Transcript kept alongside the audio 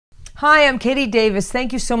Hi, I'm Katie Davis.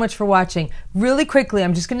 Thank you so much for watching. Really quickly,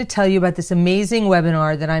 I'm just going to tell you about this amazing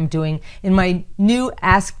webinar that I'm doing in my new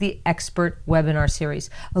Ask the Expert webinar series.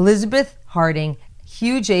 Elizabeth Harding,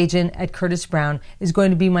 huge agent at Curtis Brown, is going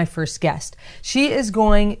to be my first guest. She is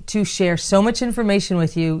going to share so much information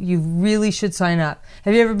with you. You really should sign up.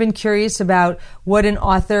 Have you ever been curious about what an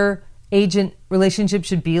author-agent relationship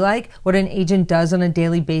should be like? What an agent does on a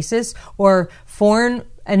daily basis? Or foreign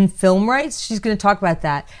and film rights? She's going to talk about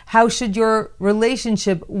that. How should your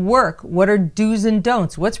relationship work? What are do's and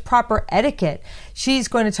don'ts? What's proper etiquette? She's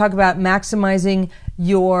going to talk about maximizing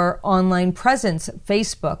your online presence,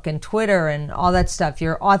 Facebook and Twitter and all that stuff,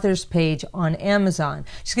 your author's page on Amazon.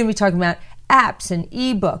 She's going to be talking about apps and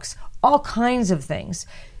ebooks, all kinds of things.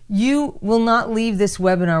 You will not leave this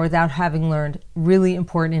webinar without having learned really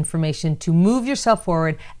important information to move yourself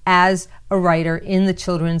forward as a writer in the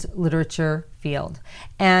children's literature field.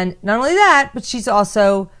 And not only that, but she's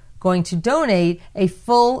also going to donate a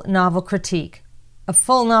full novel critique. A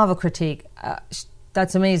full novel critique.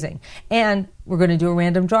 That's amazing. And we're going to do a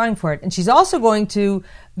random drawing for it. And she's also going to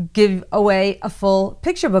give away a full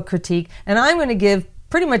picture book critique. And I'm going to give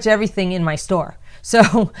pretty much everything in my store.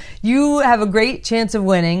 So you have a great chance of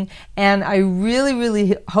winning, and I really,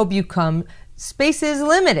 really hope you come. Space is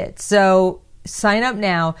limited, so sign up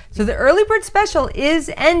now. So the early bird special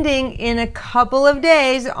is ending in a couple of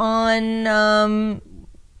days on,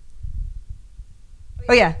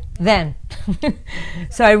 then.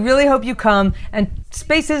 So I really hope you come, and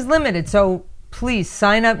space is limited, so please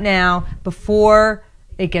sign up now before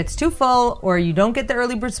it gets too full or you don't get the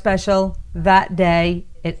early bird special that day.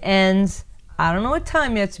 It ends. I don't know what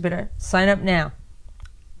time yet, so you better sign up now.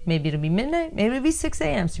 Maybe it'll be midnight, maybe it'll be 6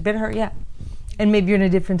 a.m., so you better hurry up. And maybe you're in a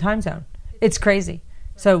different time zone. It's crazy.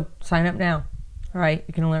 So sign up now. All right,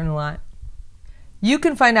 you're going to learn a lot. You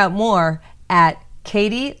can find out more at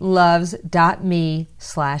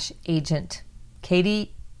katieloves.me/agent.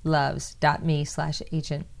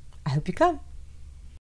 katieloves.me/agent. I hope you come.